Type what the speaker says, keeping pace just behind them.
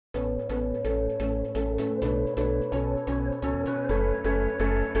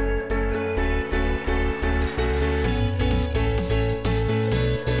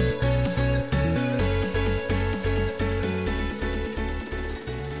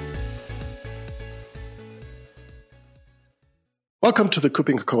Welcome to the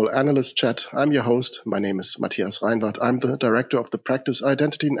KuppingerCole Analyst Chat. I'm your host. My name is Matthias Reinwarth. I'm the Director of the Practice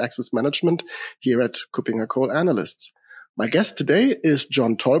Identity and Access Management here at KuppingerCole Analysts. My guest today is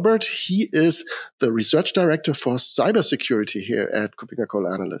John Tolbert. He is the Research Director for Cybersecurity here at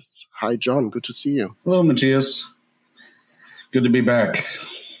KuppingerCole Analysts. Hi, John. Good to see you. Hello, Matthias. Good to be back.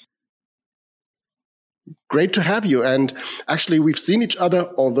 Great to have you. And actually, we've seen each other,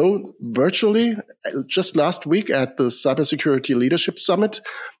 although virtually, just last week at the Cybersecurity Leadership Summit.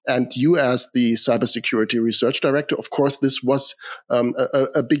 And you as the Cybersecurity Research Director, of course, this was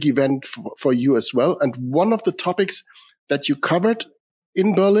a big event for you as well. And one of the topics that you covered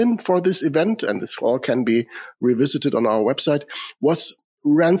in Berlin for this event, and this all can be revisited on our website, was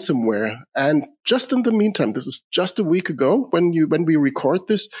ransomware. And just in the meantime, this is just a week ago when we record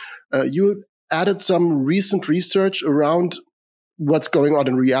this, you added some recent research around what's going on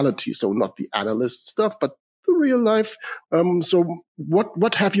in reality. So not the analyst stuff, but the real life. So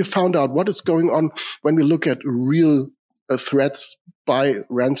what have you found out? What is going on when we look at real threats by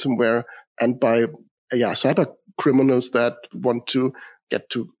ransomware and by cyber criminals that want to get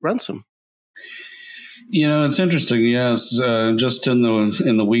to ransom? You know, it's interesting. Yes, just in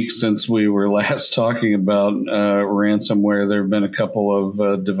the week since we were last talking about ransomware, there have been a couple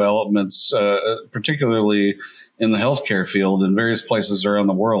of developments, particularly in the healthcare field in various places around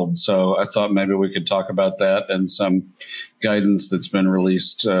the world. So I thought maybe we could talk about that and some guidance that's been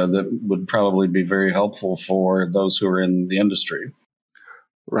released that would probably be very helpful for those who are in the industry.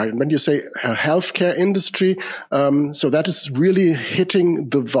 Right. And when you say healthcare industry, so that is really hitting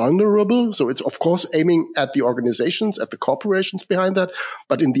the vulnerable. So it's, of course, aiming at the organizations, at the corporations behind that.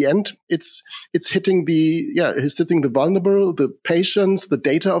 But in the end, it's hitting the vulnerable, the patients, the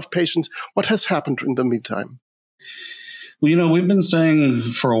data of patients. What has happened in the meantime? Well, you know, we've been saying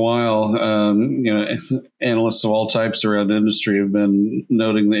for a while, analysts of all types around the industry have been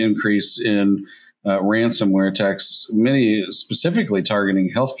noting the increase in ransomware attacks, many specifically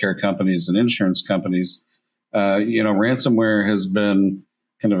targeting healthcare companies and insurance companies. Ransomware has been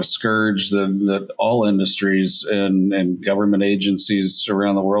kind of a scourge that all industries and government agencies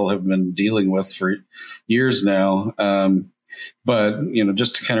around the world have been dealing with for years now. But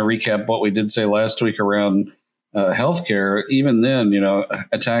just to kind of recap what we did say last week around healthcare, even then,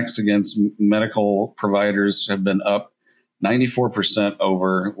 attacks against medical providers have been up 94%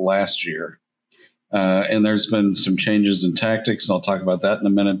 over last year. And there's been some changes in tactics, and I'll talk about that in a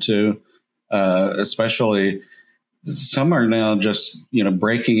minute too. Especially, some are now just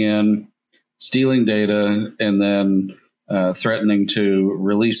breaking in, stealing data, and then threatening to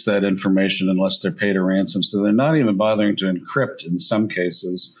release that information unless they're paid a ransom. So they're not even bothering to encrypt, in some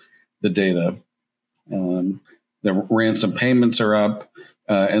cases, the data. The ransom payments are up,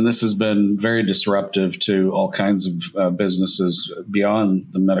 and this has been very disruptive to all kinds of businesses beyond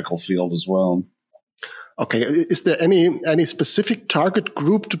the medical field as well. Okay, is there any specific target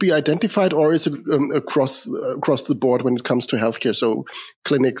group to be identified, or is it across the board when it comes to healthcare? So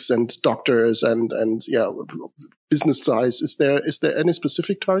clinics and doctors and business size. Is there any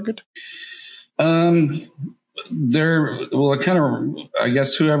specific target? I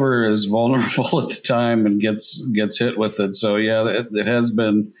guess whoever is vulnerable at the time and gets hit with it. So it has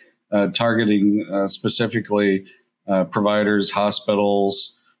been targeting specifically providers,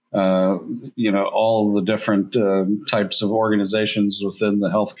 hospitals. All the different types of organizations within the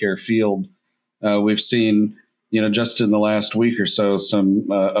healthcare field. We've seen, just in the last week or so, some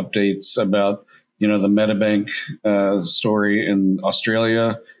updates about, the Medibank story in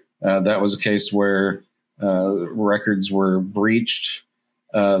Australia. That was a case where records were breached.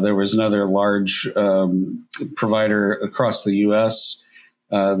 There was another large provider across the U.S.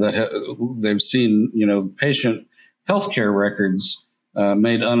 That they've seen, patient healthcare records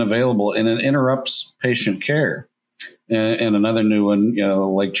made unavailable, and it interrupts patient care. And another new one,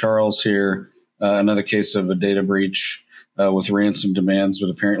 Lake Charles here, another case of a data breach with ransom demands, but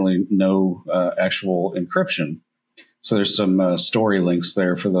apparently no actual encryption. So there's some story links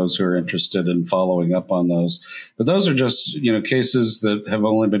there for those who are interested in following up on those. But those are just, cases that have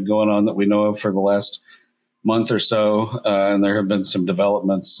only been going on that we know of for the last month or so. And there have been some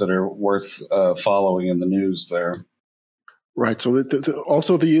developments that are worth following in the news there. Right. So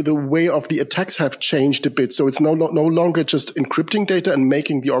also the way of the attacks have changed a bit. So it's no longer just encrypting data and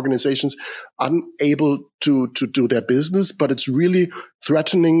making the organizations unable to do their business, but it's really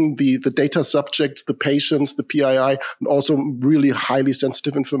threatening the data subjects, the patients, the PII, and also really highly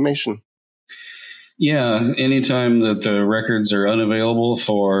sensitive information. Yeah, anytime that the records are unavailable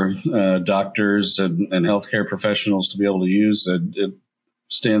for doctors and healthcare professionals to be able to use, it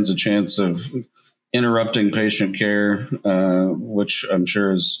stands a chance of interrupting patient care, which I'm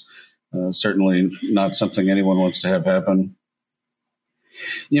sure is certainly not something anyone wants to have happen.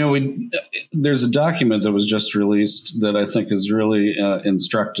 There's a document that was just released that I think is really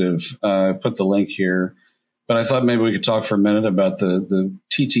instructive. I put the link here, but I thought maybe we could talk for a minute about the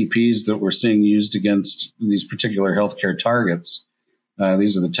TTPs that we're seeing used against these particular healthcare targets.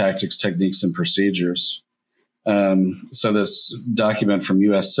 These are the tactics, techniques, and procedures. So this document from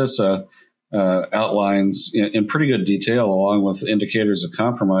US CISA outlines in pretty good detail, along with indicators of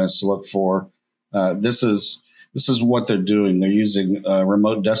compromise to look for. This is what they're doing. They're using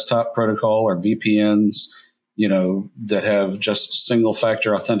remote desktop protocol or VPNs, that have just single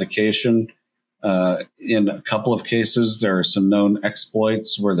factor authentication. In a couple of cases, there are some known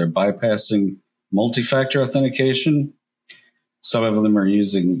exploits where they're bypassing multi-factor authentication. Some of them are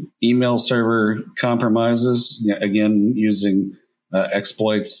using email server compromises, again, using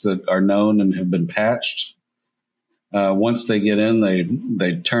exploits that are known and have been patched. Once they get in,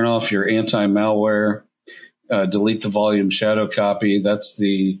 they turn off your anti-malware, delete the volume shadow copy. That's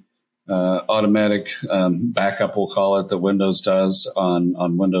the automatic backup, we'll call it, that Windows does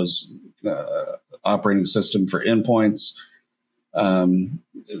on Windows operating system for endpoints.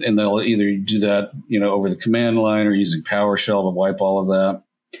 And they'll either do that, over the command line or using PowerShell to wipe all of that.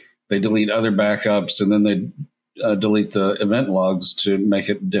 They delete other backups, and then they delete the event logs to make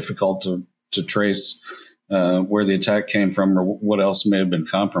it difficult to trace where the attack came from or what else may have been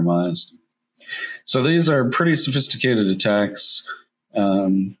compromised. So these are pretty sophisticated attacks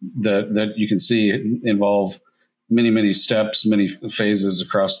that you can see involve many, many steps, many phases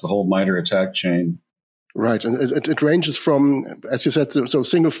across the whole MITRE attack chain. Right. And it ranges from, as you said, so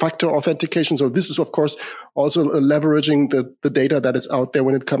single factor authentication. So this is, of course, also leveraging the data that is out there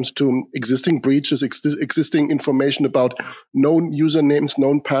when it comes to existing breaches, existing information about known usernames,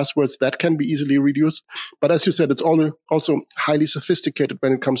 known passwords that can be easily reduced. But as you said, it's also highly sophisticated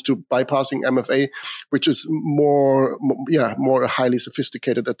when it comes to bypassing MFA, which is more a highly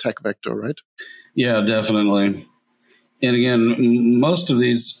sophisticated attack vector, right? Yeah, definitely. And again, most of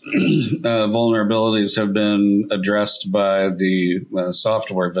these vulnerabilities have been addressed by the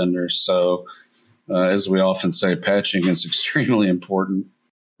software vendors. So, as we often say, patching is extremely important.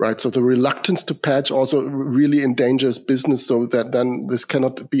 Right. So the reluctance to patch also really endangers business, so that then this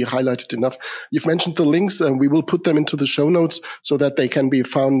cannot be highlighted enough. You've mentioned the links, and we will put them into the show notes so that they can be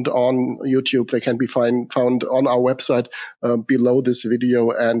found on YouTube. They can be found on our website below this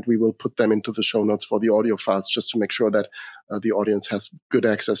video, and we will put them into the show notes for the audio files, just to make sure that the audience has good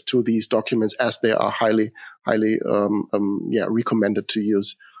access to these documents, as they are highly recommended to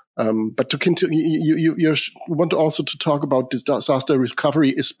use. But to continue, you want also to talk about disaster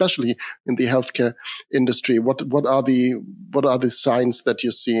recovery, especially in the healthcare industry. What are the signs that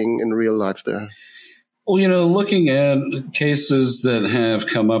you're seeing in real life there? Well, looking at cases that have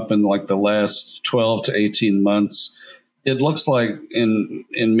come up in like the last 12 to 18 months, it looks like in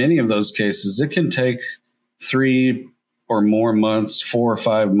many of those cases, it can take 3 or more months, 4 or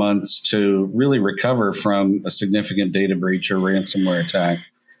 5 months to really recover from a significant data breach or ransomware attack.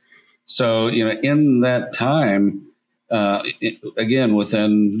 So, in that time, again,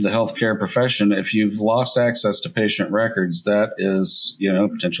 within the healthcare profession, if you've lost access to patient records, that is,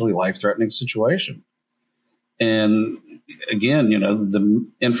 potentially life-threatening situation. And again, the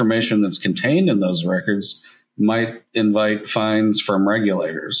information that's contained in those records might invite fines from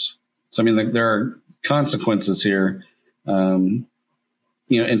regulators. So, there are consequences here.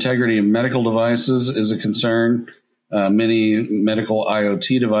 Integrity of medical devices is a concern. Many medical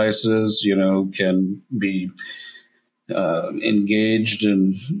IoT devices, can be engaged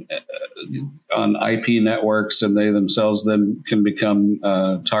on IP networks, and they themselves then can become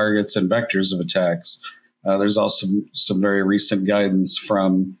targets and vectors of attacks. There's also some very recent guidance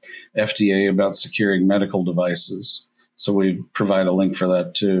from FDA about securing medical devices. So we provide a link for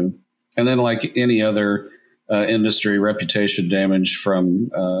that too. And then, like any other industry, reputation damage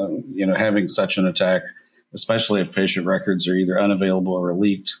from having such an attack, especially if patient records are either unavailable or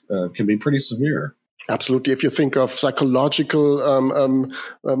leaked, can be pretty severe. Absolutely. If you think of psychological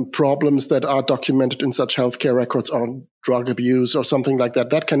problems that are documented in such healthcare records, on drug abuse or something like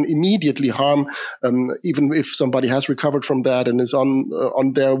that, that can immediately harm, even if somebody has recovered from that and is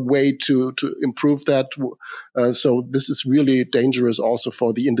on their way to improve that. So this is really dangerous also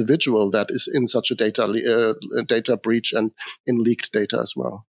for the individual that is in such a data breach and in leaked data as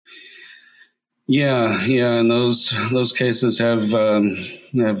well. Yeah, and those cases have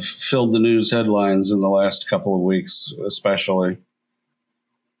filled the news headlines in the last couple of weeks, especially.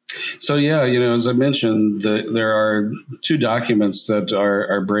 So yeah, as I mentioned, there are two documents that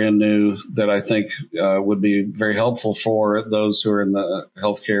are brand new that I think would be very helpful for those who are in the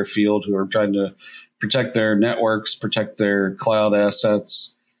healthcare field who are trying to protect their networks, protect their cloud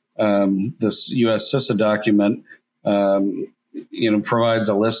assets. This US CISA document, provides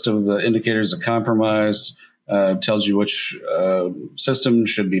a list of the indicators of compromise, tells you which systems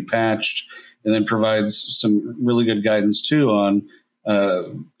should be patched, and then provides some really good guidance too on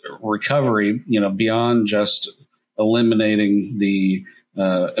recovery, beyond just eliminating the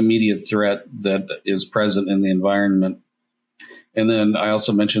immediate threat that is present in the environment. And then I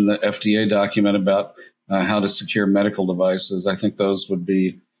also mentioned the FDA document about how to secure medical devices. I think those would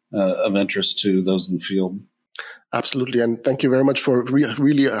be of interest to those in the field. Absolutely, and thank you very much for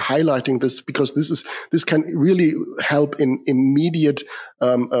really highlighting this, because this can really help in immediate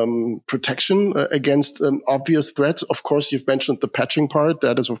protection against obvious threats. Of course, you've mentioned the patching part.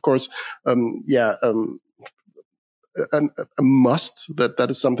 That is, of course, a must. That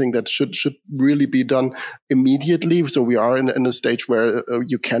is something that should really be done immediately. So we are in a stage where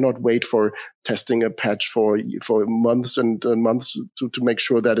you cannot wait for testing a patch for months and months to make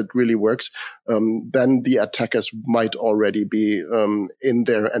sure that it really works. Then the attackers might already be in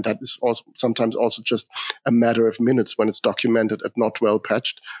there, and that is also sometimes also just a matter of minutes when it's documented and not well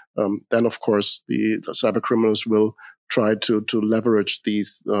patched. Then of course the cyber criminals will try to leverage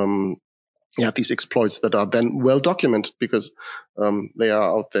these exploits that are then well documented because they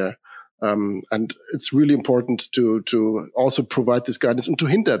are out there. And it's really important to also provide this guidance and to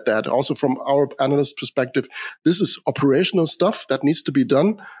hint at that also from our analyst perspective. This is operational stuff that needs to be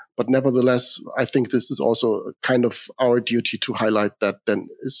done. But nevertheless, I think this is also kind of our duty to highlight that then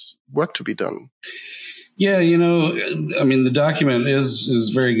is work to be done. Yeah, the document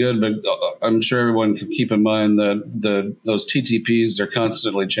is very good, but I'm sure everyone can keep in mind that those TTPs are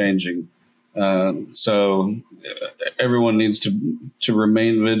constantly changing. So everyone needs to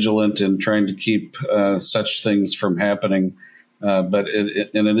remain vigilant in trying to keep such things from happening. But it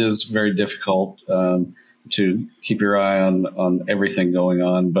is very difficult to keep your eye on everything going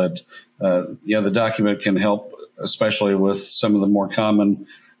on. But the document can help, especially with some of the more common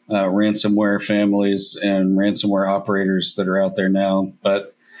ransomware families and ransomware operators that are out there now.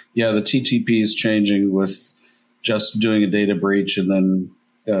 But yeah, the TTP is changing with just doing a data breach and then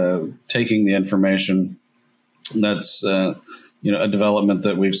taking the information. That's a development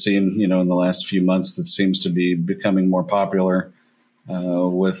that we've seen in the last few months that seems to be becoming more popular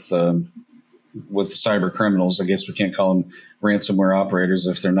with cyber criminals. I guess we can't call them ransomware operators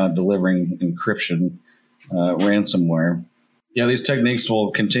if they're not delivering encryption ransomware. Yeah, these techniques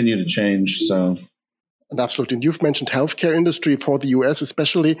will continue to change. So. And absolutely. And you've mentioned healthcare industry for the US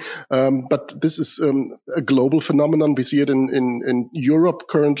especially, but this is a global phenomenon. We see it in Europe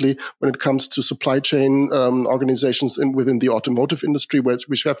currently when it comes to supply chain organizations within the automotive industry,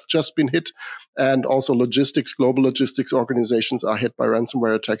 which have just been hit. And also global logistics organizations are hit by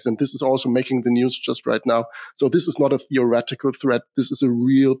ransomware attacks. And this is also making the news just right now. So this is not a theoretical threat. This is a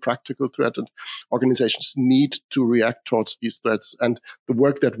real practical threat. And organizations need to react towards these threats. And the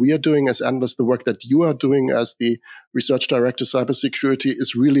work that we are doing as analysts, the work that you are doing as the research director cybersecurity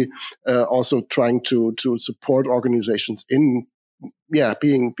is really also trying to support organizations in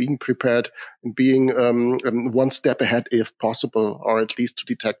being prepared and being one step ahead if possible, or at least to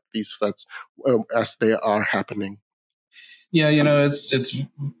detect these threats as they are happening. Yeah, it's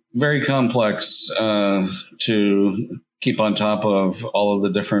very complex to keep on top of all of the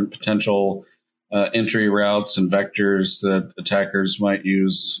different potential entry routes and vectors that attackers might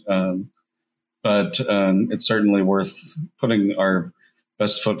use. But it's certainly worth putting our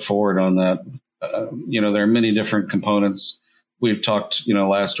best foot forward on that. There are many different components. We've talked,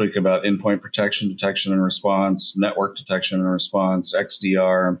 last week about endpoint protection, detection and response, network detection and response,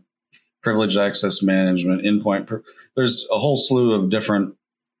 XDR, privileged access management, there's a whole slew of different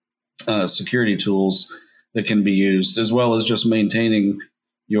security tools that can be used, as well as just maintaining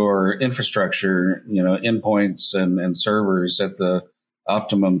your infrastructure, endpoints and servers at the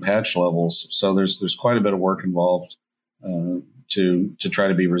optimum patch levels. So there's quite a bit of work involved to try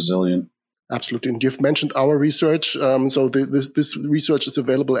to be resilient. Absolutely. And you've mentioned our research. So this research is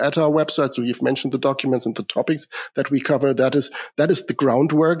available at our website. So you've mentioned the documents and the topics that we cover. That is the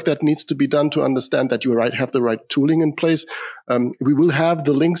groundwork that needs to be done to understand that you have the right tooling in place. We will have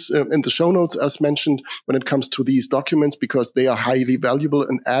the links in the show notes, as mentioned, when it comes to these documents, because they are highly valuable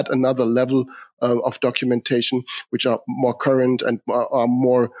and add another level of documentation, which are more current and are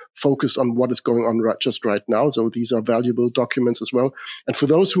more focused on what is going on just right now. So these are valuable documents as well. And for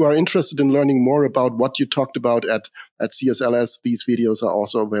those who are interested in learning more about what you talked about at CSLS, these videos are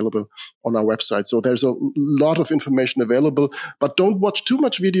also available on our website. So there's a lot of information available, but don't watch too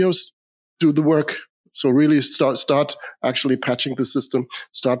much videos. Do the work. So really start actually patching the system,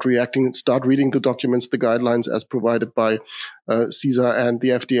 start reacting, start reading the documents, the guidelines as provided by CISA and the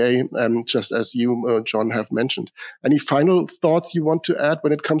FDA, just as you, John, have mentioned. Any final thoughts you want to add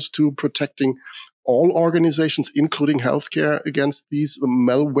when it comes to protecting all organizations, including healthcare, against these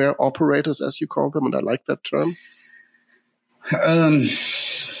malware operators, as you call them? And I like that term.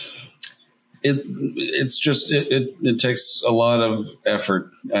 It takes a lot of effort.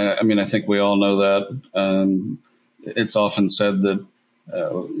 I think we all know that. It's often said that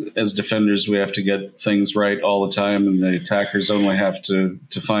as defenders, we have to get things right all the time, and the attackers only have to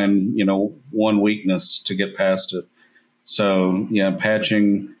find, one weakness to get past it. So,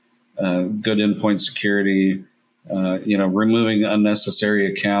 patching, good endpoint security, removing unnecessary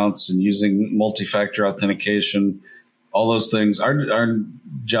accounts and using multi-factor authentication, all those things. Our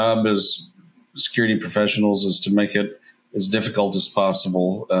job as security professionals is to make it as difficult as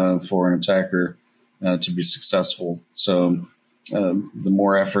possible for an attacker to be successful. So the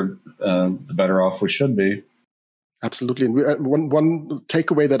more effort, the better off we should be. Absolutely. And one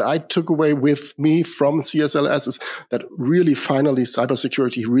takeaway that I took away with me from CSLS is that really finally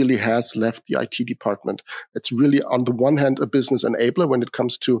cybersecurity really has left the IT department. It's really on the one hand a business enabler when it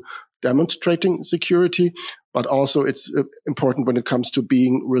comes to demonstrating security, but also it's important when it comes to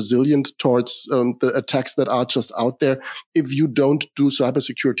being resilient towards the attacks that are just out there. If you don't do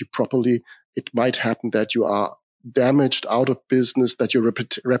cybersecurity properly, it might happen that you are damaged, out of business, that your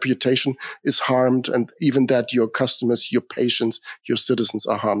reputation is harmed, and even that your customers, your patients, your citizens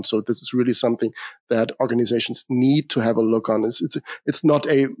are harmed. So this is really something that organizations need to have a look on. It's not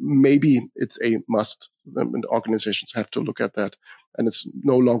a maybe, it's a must. And organizations have to look at that. And it's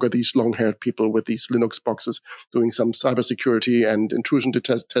no longer these long-haired people with these Linux boxes doing some cybersecurity and intrusion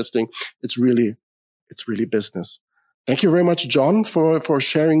testing. It's really business. Thank you very much, John, for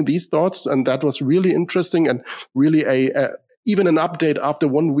sharing these thoughts. And that was really interesting and really even an update after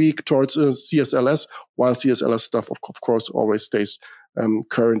 1 week towards CSLS, while CSLS stuff, of course, always stays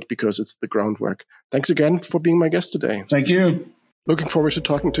current because it's the groundwork. Thanks again for being my guest today. Thank you. Looking forward to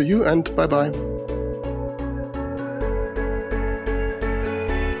talking to you, and bye-bye.